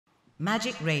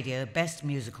Magic Radio Best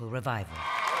Musical Revival.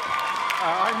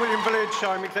 I'm William Village.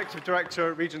 I'm Executive Director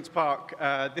at Regent's Park.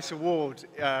 This award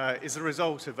is a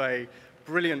result of a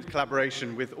brilliant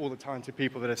collaboration with all the talented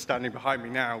people that are standing behind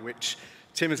me now, which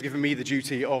Tim has given me the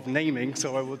duty of naming,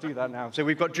 so I will do that now. So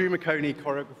we've got Drew McConey,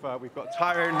 choreographer. We've got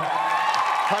Tyrone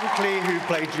Huntley, who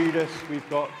played Judas. We've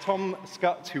got Tom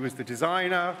Scutt, who was the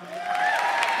designer.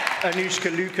 Anushka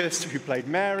Lucas, who played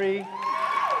Mary.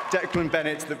 Declan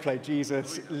Bennett, that played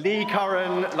Jesus. Lee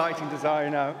Curran, lighting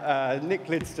designer. Nick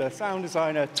Lidster, sound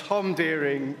designer. Tom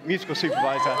Deering, musical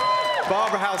supervisor.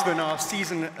 Barbara Hausman, our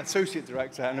season associate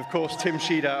director. And of course, Tim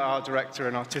Sheeder, our director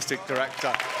and artistic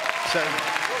director. So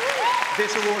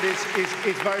this award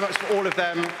is very much for all of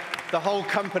them, the whole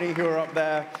company who are up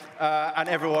there, and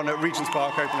everyone at Regent's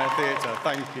Park Open Air Theatre.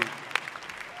 Thank you.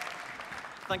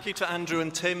 Thank you to Andrew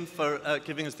and Tim for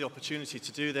giving us the opportunity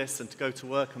to do this and to go to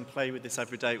work and play with this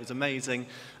every day. It was amazing.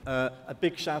 A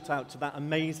big shout out to that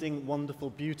amazing, wonderful,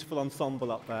 beautiful ensemble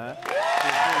up there.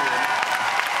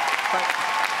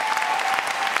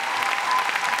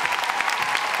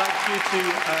 Thank you to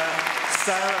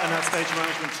Sarah and her stage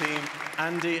management team,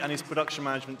 Andy and his production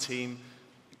management team,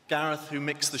 Gareth, who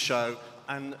mixed the show,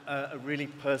 and a really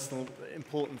personal,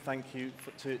 important thank you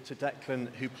to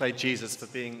Declan, who played Jesus, for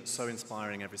being so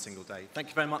inspiring every single day. Thank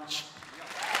you very much.